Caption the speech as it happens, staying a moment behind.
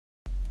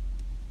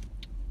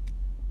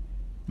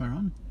We're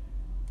on.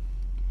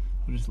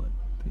 We'll just let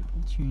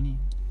people tune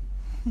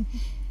in.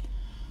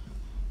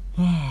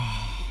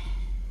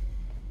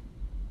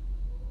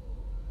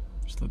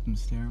 Just let them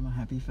stare at my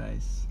happy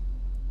face.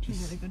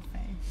 Just got a good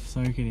face.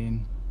 Soak it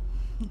in.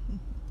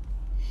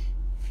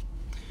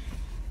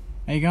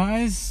 Hey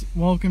guys,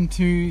 welcome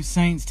to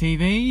Saints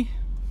TV.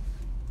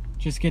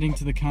 Just getting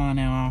to the car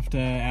now after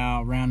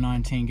our round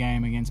 19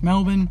 game against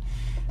Melbourne,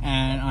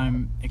 and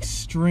I'm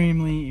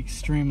extremely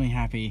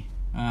happy.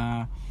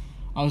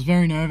 I was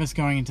very nervous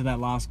going into that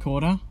last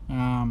quarter.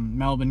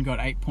 Melbourne got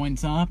 8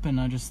 points up,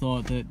 and I just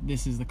thought that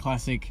this is the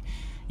classic,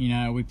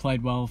 we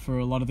played well for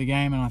a lot of the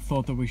game, and I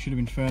thought that we should have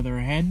been further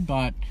ahead,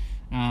 but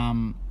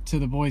to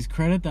the boys'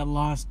 credit, that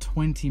last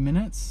 20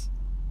 minutes,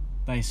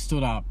 they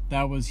stood up.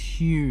 That was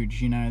huge,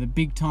 the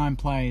big time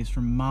plays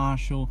from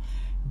Marshall,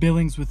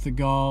 Billings with the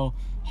goal,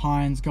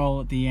 Hines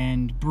goal at the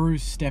end,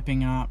 Bruce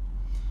stepping up,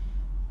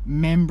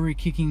 Membry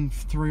kicking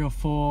 3 or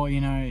 4,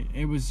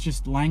 it was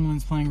just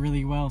Langland's playing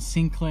really well,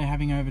 Sinclair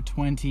having over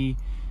 20,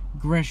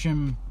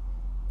 Gresham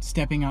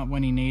stepping up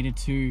when he needed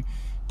to,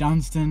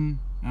 Dunstan,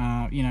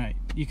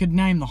 you could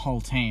name the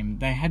whole team.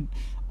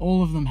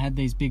 All of them had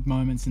these big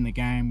moments in the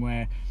game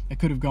where it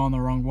could have gone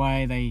the wrong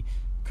way. They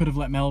could have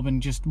let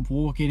Melbourne just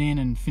walk it in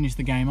and finish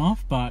the game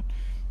off, but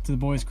to the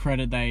boys'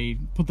 credit, they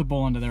put the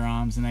ball under their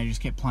arms and they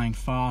just kept playing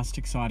fast,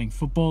 exciting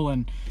football,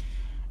 and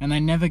they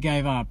never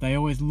gave up. They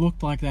always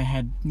looked like they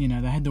had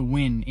the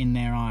win in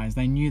their eyes.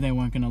 They knew they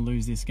weren't going to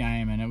lose this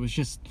game, and it was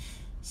just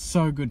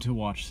so good to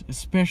watch,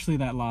 especially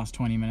that last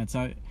 20 minutes.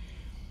 I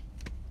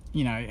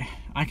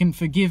can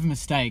forgive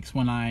mistakes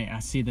when I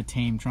see the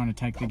team trying to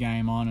take the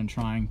game on and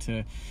trying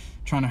to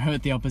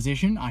hurt the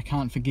opposition. I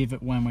can't forgive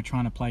it when we're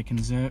trying to play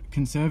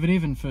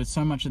conservative, and for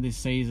so much of this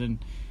season,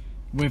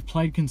 we've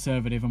played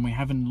conservative and we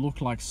haven't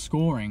looked like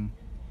scoring.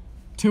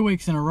 2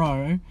 weeks in a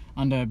row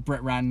under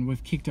Brett Ratton,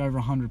 we've kicked over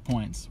 100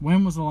 points.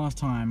 When was the last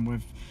time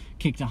we've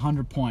kicked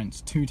 100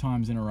 points 2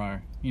 times in a row?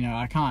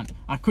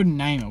 I couldn't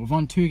name it. We've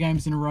won 2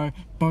 games in a row,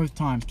 both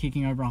times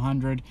kicking over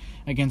 100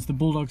 against the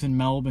Bulldogs and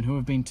Melbourne, who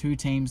have been 2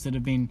 teams that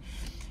have been,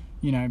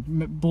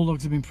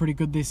 Bulldogs have been pretty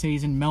good this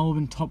season.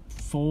 Melbourne top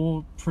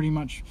 4 pretty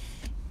much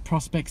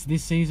prospects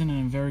this season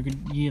and a very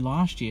good year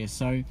last year.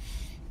 So,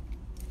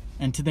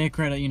 and to their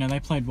credit, they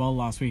played well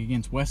last week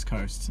against West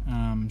Coast.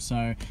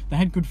 So they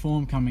had good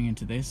form coming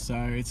into this. So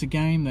it's a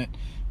game that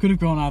could have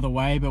gone either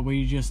way, but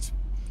we just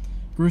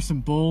grew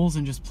some balls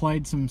and just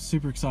played some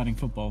super exciting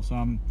football. So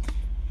I'm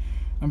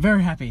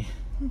very happy.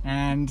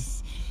 And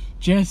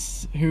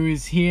Jess, who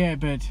is here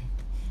but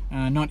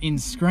not in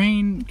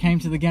screen, came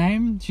to the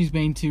game. She's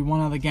been to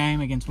one other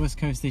game against West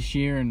Coast this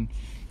year, and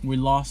we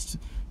lost.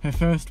 Her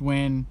first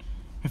win.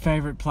 Her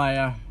favourite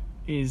player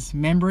is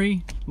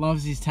Membry,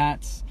 loves his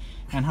tats,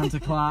 and Hunter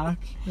Clark.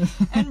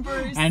 And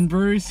Bruce. And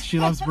Bruce. She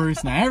loves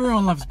Bruce now.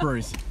 Everyone loves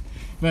Bruce.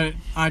 But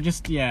I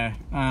just,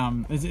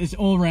 it's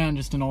all around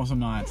just an awesome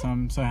night, so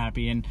I'm so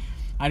happy. And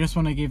I just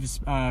want to give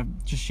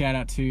just shout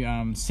out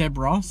to Seb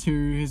Ross,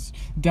 who has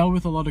dealt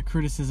with a lot of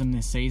criticism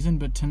this season,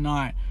 but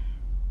tonight,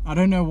 I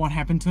don't know what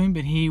happened to him,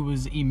 but he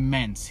was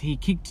immense. He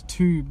kicked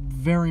 2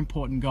 very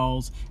important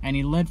goals, and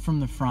he led from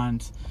the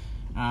front.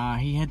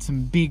 He had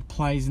some big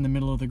plays in the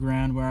middle of the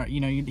ground where,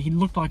 he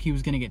looked like he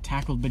was going to get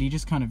tackled, but he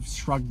just kind of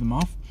shrugged them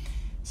off.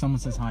 Someone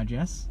says hi,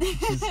 Jess,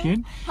 which is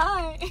good.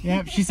 Hi.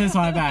 Yep, she says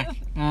hi back.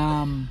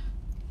 And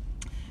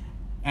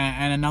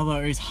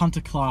another is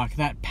Hunter Clark.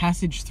 That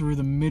passage through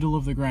the middle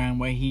of the ground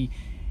where he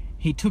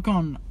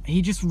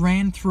just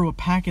ran through a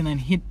pack and then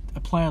hit a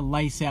player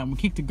lace out and we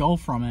kicked a goal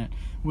from it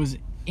was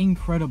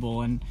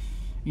incredible. And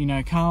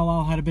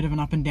Carlisle had a bit of an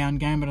up and down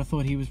game, but I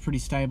thought he was pretty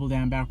stable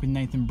down back with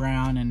Nathan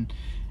Brown and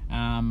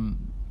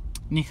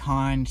Nick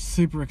Hines,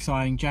 super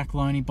exciting. Jack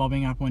Loney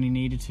bobbing up when he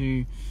needed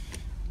to.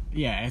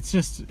 Yeah, it's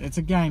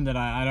a game that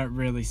I don't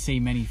really see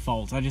many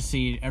faults. I just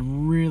see a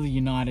really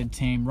united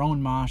team.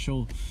 Rowan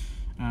Marshall,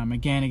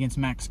 again against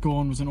Max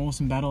Gawn, was an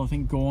awesome battle. I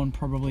think Gawn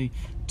probably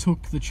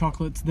took the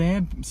chocolates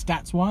there,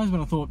 stats-wise, but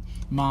I thought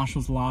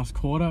Marshall's last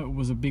quarter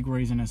was a big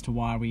reason as to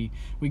why we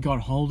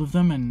got hold of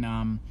them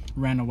and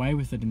ran away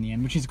with it in the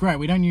end, which is great.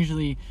 We don't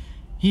usually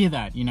hear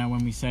that,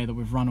 when we say that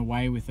we've run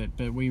away with it,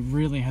 but we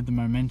really had the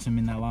momentum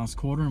in that last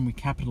quarter and we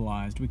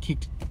capitalised. We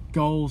kicked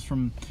goals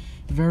from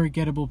very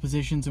gettable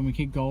positions and we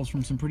kicked goals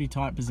from some pretty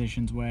tight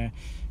positions where,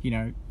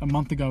 a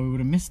month ago we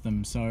would have missed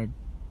them. So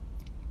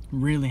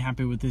really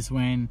happy with this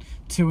win.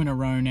 2 in a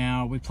row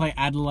now. We play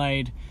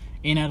Adelaide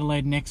in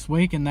Adelaide next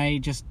week and they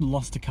just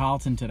lost to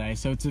Carlton today.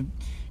 So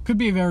could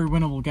be a very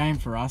winnable game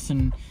for us.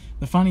 And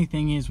the funny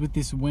thing is with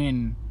this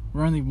win,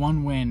 we're only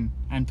 1 win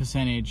and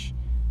percentage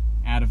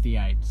out of the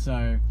 8.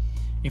 So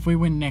if we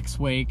win next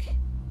week,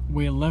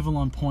 we're level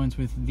on points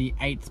with the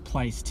 8th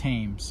place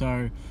team.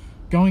 So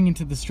going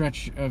into the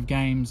stretch of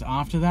games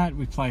after that,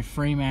 we play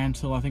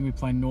Fremantle. I think we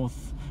play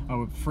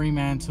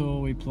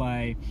Fremantle. We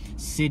play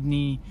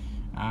Sydney.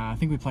 I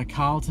think we play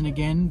Carlton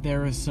again.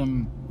 There are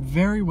some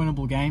very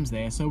winnable games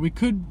there. So we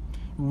could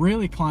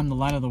really climb the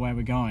ladder the way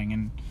we're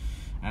going.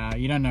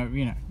 you don't know,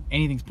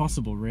 anything's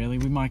possible, really.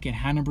 We might get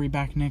Hanbury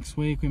back next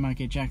week. We might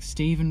get Jack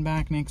Stephen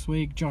back next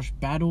week. Josh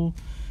Battle.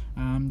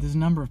 There's a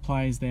number of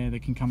players there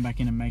that can come back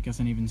in and make us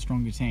an even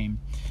stronger team.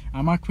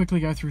 I might quickly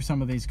go through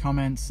some of these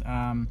comments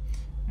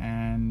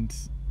and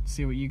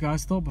see what you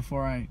guys thought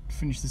before I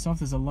finish this off.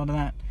 There's a lot of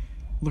that.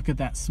 Look at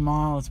that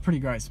smile. It's a pretty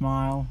great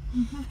smile.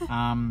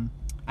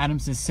 Adam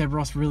says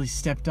Sebros really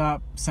stepped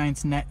up.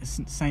 Saints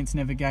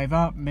never gave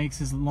up. Meeks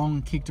has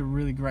long kicked a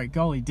really great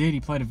goal. He did. He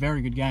played a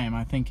very good game.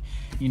 I think,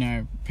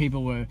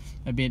 people were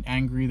a bit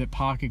angry that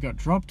Parker got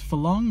dropped for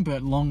Long,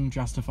 but Long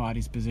justified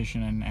his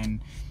position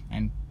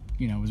and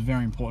was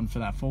very important for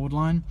that forward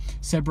line.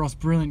 Sebros,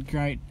 brilliant,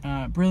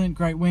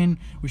 great win.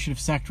 We should have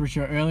sacked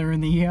Richo earlier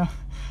in the year.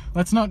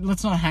 Let's not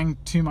hang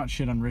too much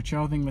shit on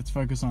Richo. I think let's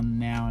focus on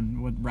now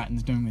and what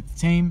Ratton's doing with the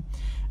team.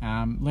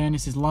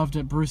 Leonis has loved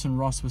it. Bruce and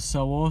Ross was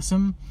so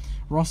awesome.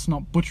 Ross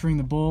not butchering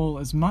the ball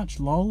as much,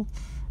 lol.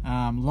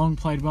 Long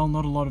played well,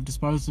 not a lot of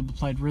disposal, but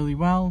played really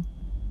well.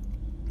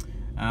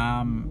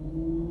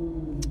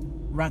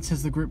 Rats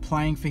has the group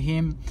playing for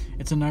him.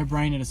 It's a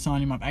no-brainer to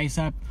sign him up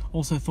ASAP.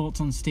 Also,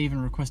 thoughts on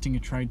Stephen requesting a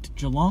trade to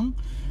Geelong.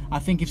 I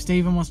think if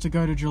Stephen wants to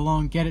go to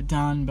Geelong, get it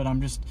done, but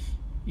I'm just,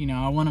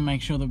 I want to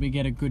make sure that we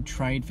get a good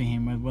trade for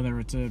him, whether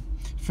it's a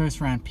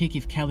first-round pick.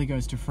 If Kelly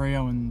goes to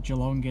Freo and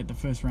Geelong get the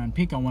first-round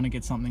pick, I want to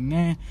get something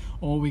there,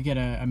 or we get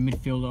a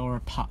midfielder or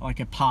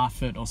a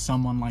Parfitt or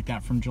someone like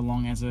that from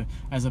Geelong as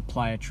a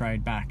player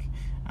trade back.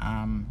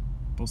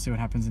 We'll see what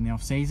happens in the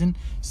off-season.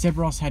 Seb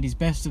Ross had his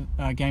best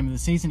game of the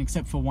season,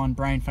 except for one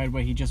brain fade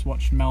where he just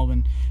watched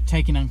Melbourne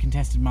take an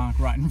uncontested mark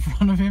right in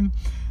front of him.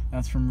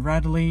 That's from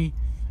Radley.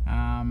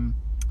 Liam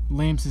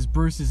says,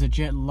 Bruce is a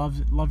jet,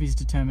 love his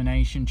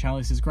determination.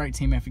 Charlie says, great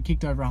team effort,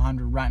 kicked over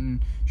 100,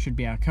 Ratton should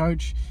be our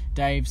coach.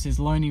 Dave says,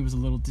 Loney was a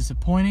little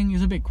disappointing. He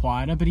was a bit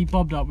quieter, but he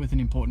bobbed up with an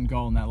important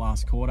goal in that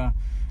last quarter.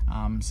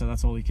 So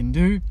that's all he can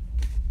do.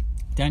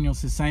 Daniel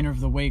says, Saner of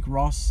the week,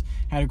 Ross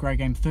had a great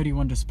game,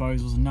 31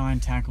 disposals, 9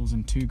 tackles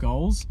and 2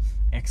 goals.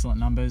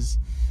 Excellent numbers.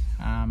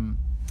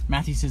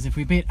 Matthew says, if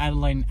we beat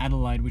Adelaide in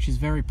Adelaide, which is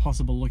very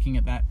possible looking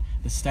at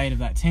the state of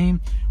that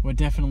team, we're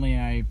definitely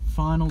a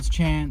finals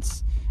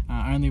chance.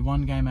 Only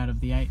 1 game out of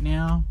the 8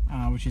 now,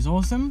 which is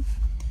awesome.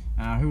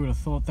 Who would have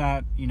thought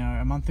that,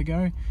 a month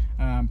ago?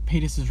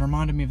 Peters has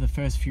reminded me of the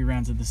first few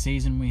rounds of the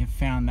season. We have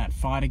found that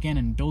fight again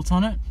and built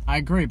on it. I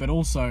agree, but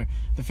also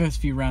the first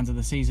few rounds of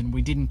the season,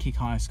 we didn't kick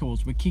high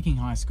scores. We're kicking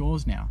high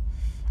scores now.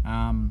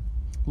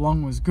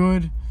 Long was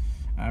good.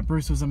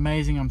 Bruce was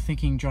amazing. I'm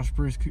thinking Josh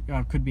Bruce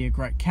could be a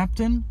great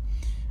captain.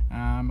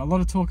 A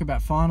lot of talk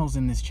about finals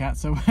in this chat,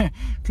 so we're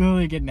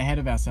clearly getting ahead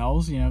of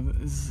ourselves.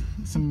 There's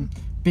some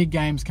big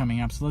games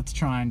coming up, so let's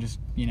try and just,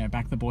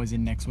 back the boys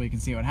in next week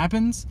and see what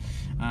happens.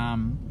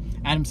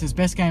 Adam says,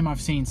 best game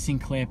I've seen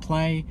Sinclair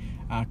play.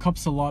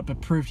 Cops a lot,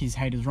 but proved his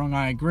haters wrong.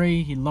 I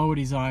agree. He lowered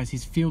his eyes.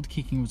 His field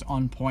kicking was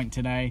on point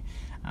today.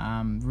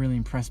 Really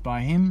impressed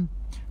by him.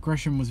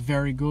 Gresham was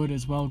very good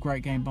as well.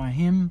 Great game by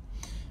him.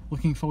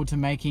 Looking forward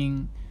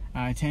to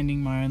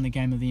attending my only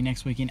game of the year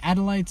next week in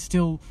Adelaide.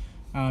 Still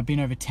been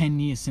over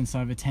 10 years since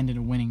I've attended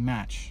a winning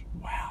match.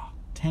 Wow,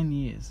 10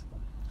 years.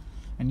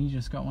 And you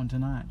just got one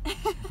tonight.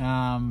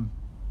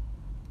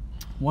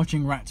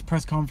 Watching Rat's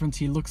press conference,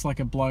 he looks like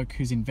a bloke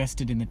who's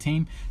invested in the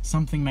team.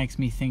 Something makes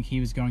me think he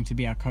was going to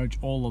be our coach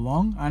all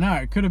along. I know,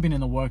 it could have been in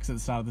the works at the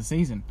start of the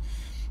season.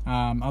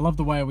 I love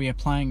the way we are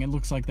playing. It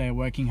looks like they are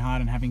working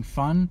hard and having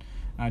fun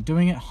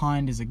doing it.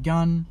 Hind is a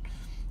gun.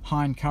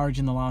 Hind courage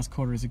in the last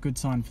quarter is a good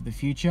sign for the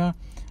future.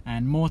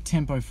 And more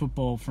tempo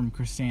football from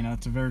Christina.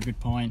 That's a very good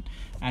point.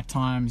 At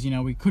times,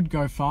 we could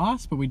go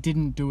fast, but we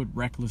didn't do it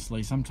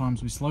recklessly.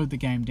 Sometimes we slowed the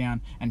game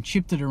down and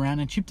chipped it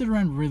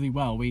around really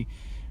well. We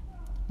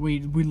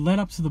led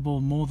up to the ball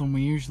more than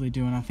we usually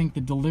do, and I think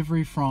the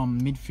delivery from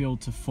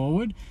midfield to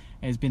forward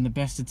has been the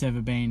best it's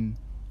ever been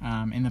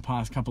in the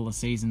past couple of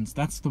seasons.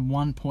 That's the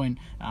one point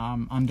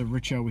under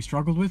Richo we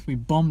struggled with. We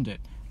bombed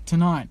it.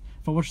 Tonight,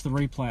 if I watch the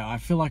replay, I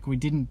feel like we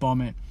didn't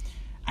bomb it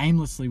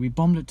aimlessly. We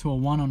bombed it to a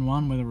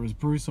one-on-one, whether it was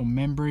Bruce or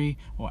Membry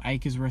or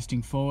Akers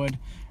resting forward,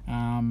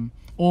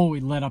 or we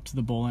led up to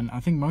the ball. And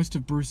I think most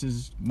of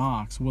Bruce's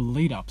marks were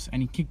lead-ups,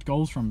 and he kicked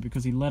goals from it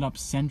because he led up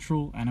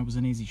central, and it was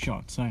an easy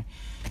shot. So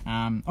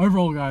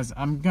overall, guys,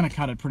 I'm going to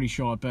cut it pretty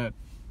short, but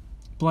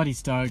bloody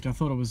stoked. I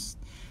thought it was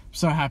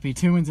so happy.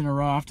 2 wins in a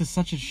row after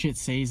such a shit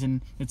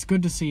season. It's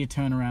good to see a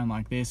turnaround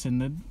like this,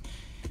 and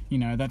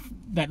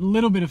that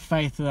little bit of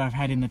faith that I've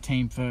had in the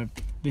team for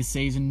this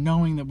season,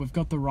 knowing that we've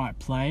got the right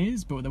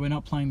players, but that we're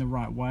not playing the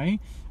right way,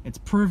 it's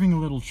proving a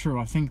little true.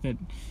 I think that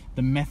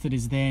the method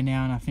is there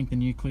now, and I think the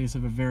nucleus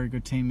of a very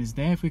good team is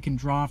there. If we can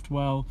draft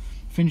well,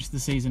 finish the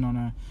season on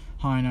a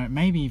high note,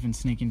 maybe even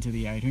sneak into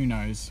the 8, who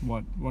knows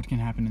what can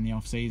happen in the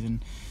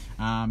off-season.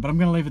 But I'm going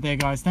to leave it there,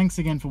 guys. Thanks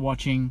again for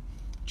watching.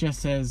 Jess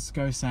says,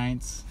 go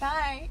Saints.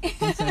 Bye.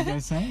 Don't say go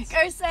Saints.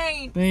 Go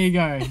Saints. There you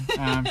go.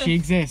 She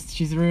exists.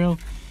 She's real.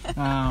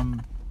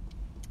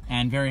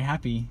 And very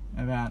happy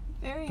about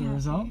the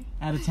result.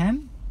 Out of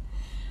 10?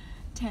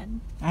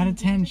 10. Out of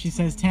 10, she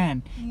says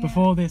 10. Yeah.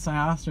 Before this, I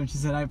asked her and she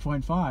said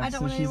 8.5. I don't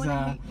so want she's anyone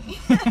to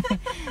hate me.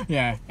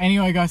 yeah.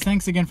 Anyway, guys,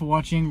 thanks again for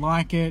watching.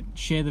 Like it,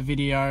 share the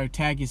video,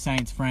 tag your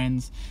Saints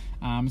friends.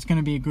 It's going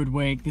to be a good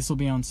week. This will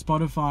be on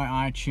Spotify,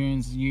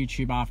 iTunes,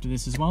 YouTube after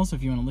this as well. So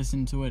if you want to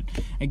listen to it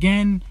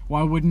again,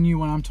 why wouldn't you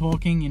when I'm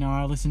talking? You know,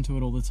 I listen to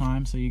it all the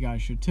time, so you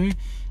guys should too.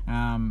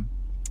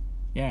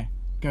 Yeah,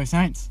 go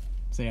Saints.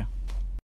 See ya.